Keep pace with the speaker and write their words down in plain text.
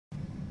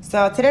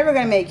So today we're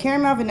gonna make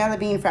caramel vanilla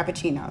bean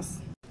frappuccinos.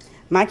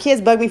 My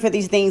kids bug me for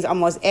these things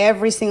almost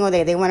every single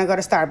day. They wanna go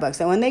to Starbucks.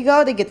 And when they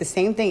go, they get the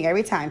same thing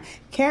every time.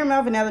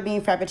 Caramel vanilla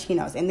bean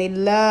frappuccinos. And they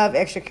love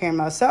extra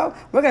caramel. So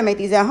we're gonna make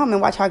these at home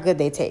and watch how good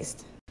they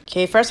taste.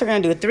 Okay, first we're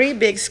gonna do 3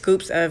 big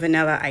scoops of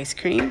vanilla ice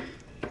cream.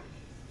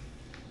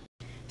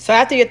 So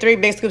after your 3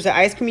 big scoops of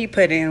ice cream, you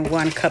put in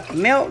 1 cup of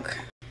milk.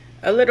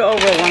 A little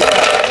over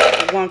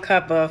 1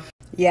 cup of,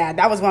 yeah,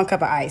 that was 1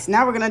 cup of ice.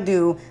 Now we're gonna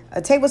do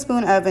a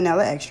tablespoon of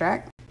vanilla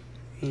extract.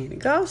 And it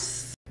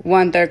goes.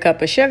 1/3 cup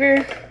of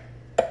sugar.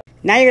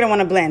 Now you're gonna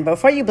wanna blend.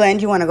 Before you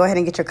blend, you wanna go ahead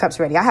and get your cups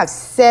ready. I have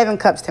 7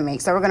 cups to make,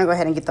 so we're gonna go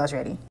ahead and get those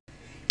ready.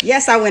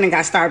 Yes, I went and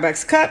got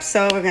Starbucks cups,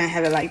 so we're gonna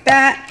have it like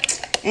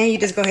that. And you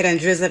just go ahead and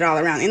drizzle it all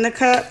around in the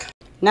cup.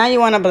 Now you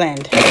wanna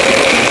blend.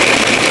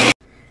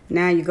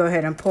 Now you go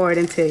ahead and pour it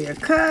into your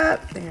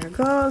cup. There it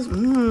goes.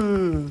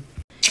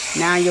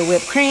 Now your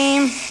whipped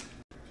cream,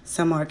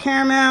 some more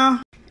caramel,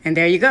 and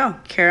there you go.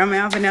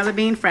 Caramel vanilla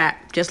bean frap,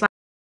 just like